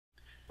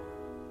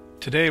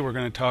Today we're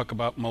going to talk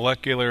about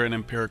molecular and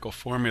empirical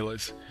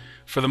formulas.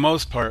 For the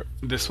most part,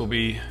 this will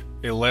be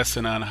a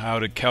lesson on how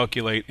to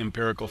calculate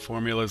empirical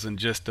formulas and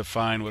just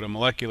define what a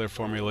molecular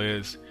formula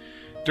is.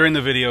 During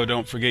the video,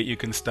 don't forget you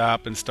can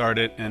stop and start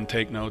it and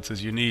take notes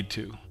as you need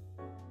to.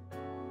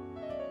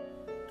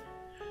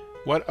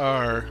 What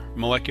are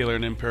molecular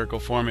and empirical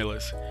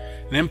formulas?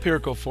 An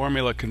empirical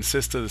formula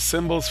consists of the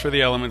symbols for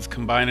the elements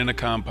combined in a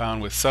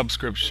compound with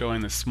subscripts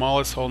showing the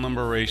smallest whole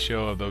number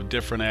ratio of the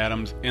different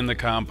atoms in the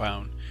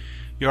compound.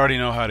 You already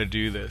know how to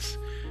do this.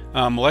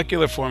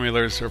 Molecular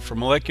formulas are for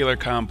molecular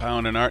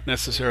compound and aren't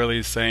necessarily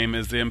the same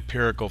as the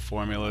empirical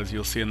formula, as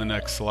you'll see in the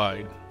next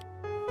slide.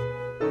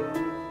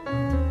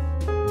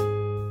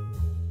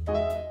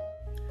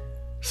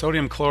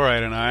 Sodium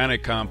chloride, an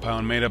ionic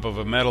compound made up of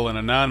a metal and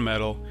a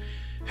nonmetal,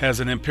 has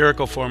an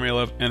empirical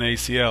formula of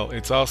NaCl.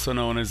 It's also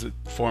known as a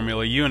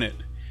formula unit.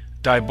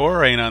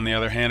 Diborane, on the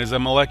other hand, is a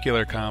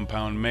molecular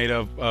compound made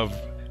up of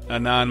a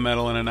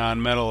nonmetal and a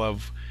nonmetal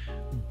of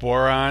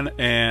boron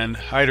and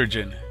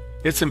hydrogen.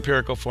 Its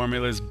empirical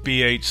formula is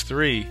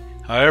BH3.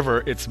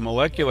 However, its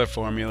molecular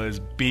formula is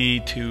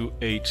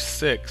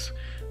B2H6,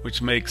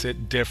 which makes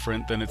it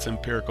different than its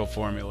empirical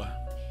formula.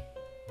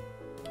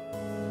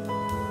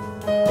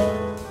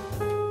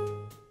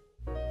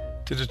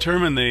 To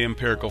determine the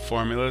empirical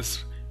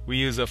formulas, we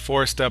use a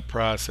four-step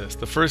process.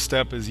 The first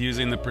step is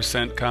using the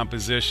percent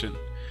composition.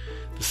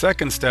 The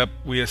second step,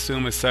 we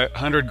assume a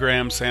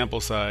 100-gram sample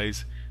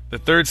size. The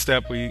third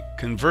step, we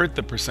convert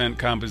the percent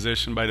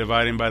composition by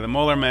dividing by the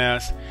molar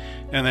mass.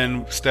 And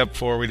then step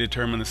 4, we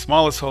determine the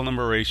smallest whole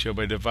number ratio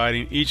by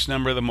dividing each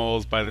number of the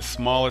moles by the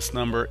smallest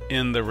number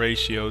in the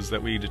ratios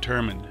that we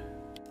determined.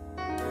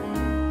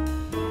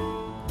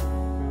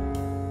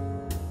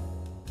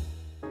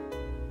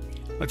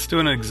 Let's do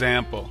an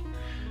example.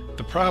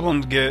 The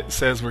problem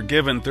says we're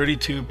given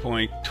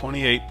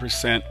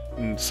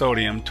 32.28%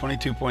 sodium,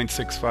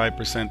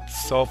 22.65%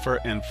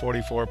 sulfur, and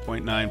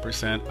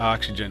 44.9%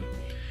 oxygen.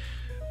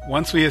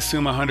 Once we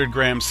assume a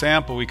 100-gram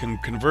sample, we can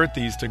convert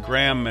these to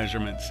gram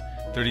measurements.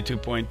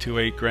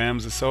 32.28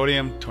 grams of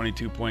sodium,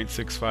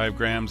 22.65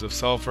 grams of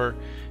sulfur,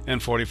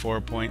 and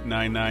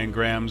 44.99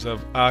 grams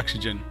of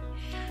oxygen.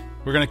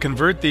 We're going to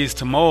convert these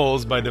to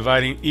moles by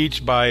dividing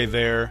each by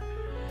their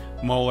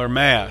molar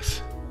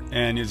mass.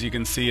 And as you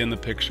can see in the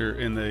picture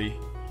in the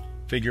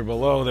figure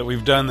below that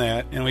we've done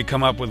that, and we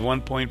come up with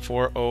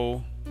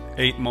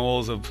 1.408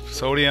 moles of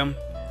sodium,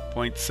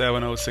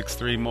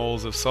 0.7063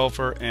 moles of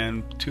sulfur,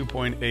 and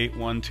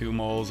 2.812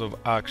 moles of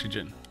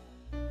oxygen.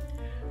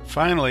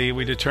 Finally,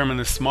 we determine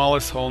the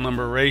smallest whole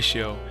number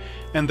ratio,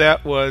 and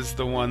that was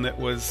the one that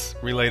was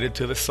related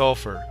to the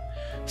sulfur.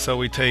 So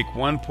we take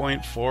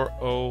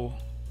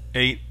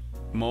 1.408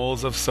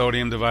 moles of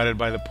sodium divided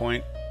by the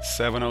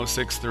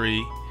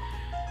 0.7063,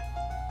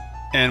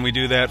 and we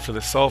do that for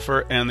the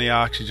sulfur and the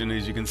oxygen,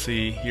 as you can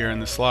see here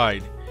in the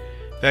slide.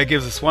 That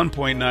gives us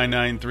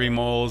 1.993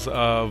 moles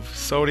of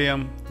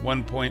sodium,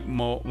 1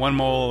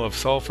 mole of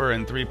sulfur,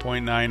 and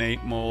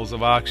 3.98 moles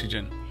of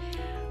oxygen.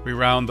 We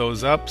round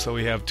those up, so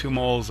we have 2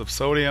 moles of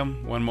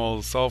sodium, 1 mole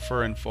of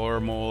sulfur, and 4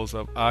 moles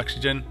of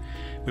oxygen.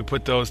 We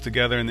put those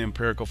together in the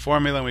empirical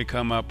formula, and we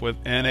come up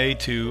with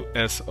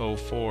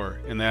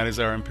Na2SO4, and that is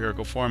our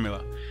empirical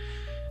formula.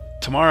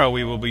 Tomorrow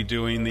we will be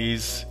doing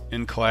these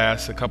in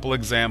class, a couple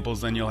examples,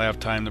 then you'll have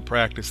time to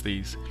practice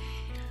these.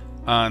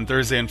 On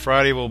Thursday and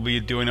Friday we'll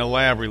be doing a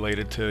lab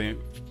related to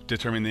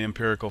determining the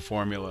empirical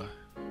formula.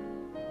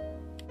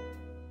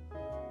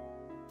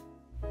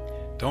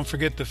 Don't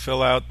forget to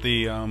fill out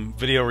the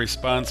video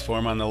response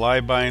form on the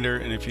live binder,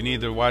 and if you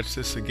need to watch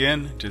this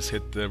again, just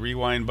hit the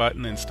rewind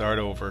button and start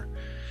over.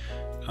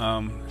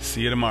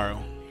 See you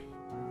tomorrow.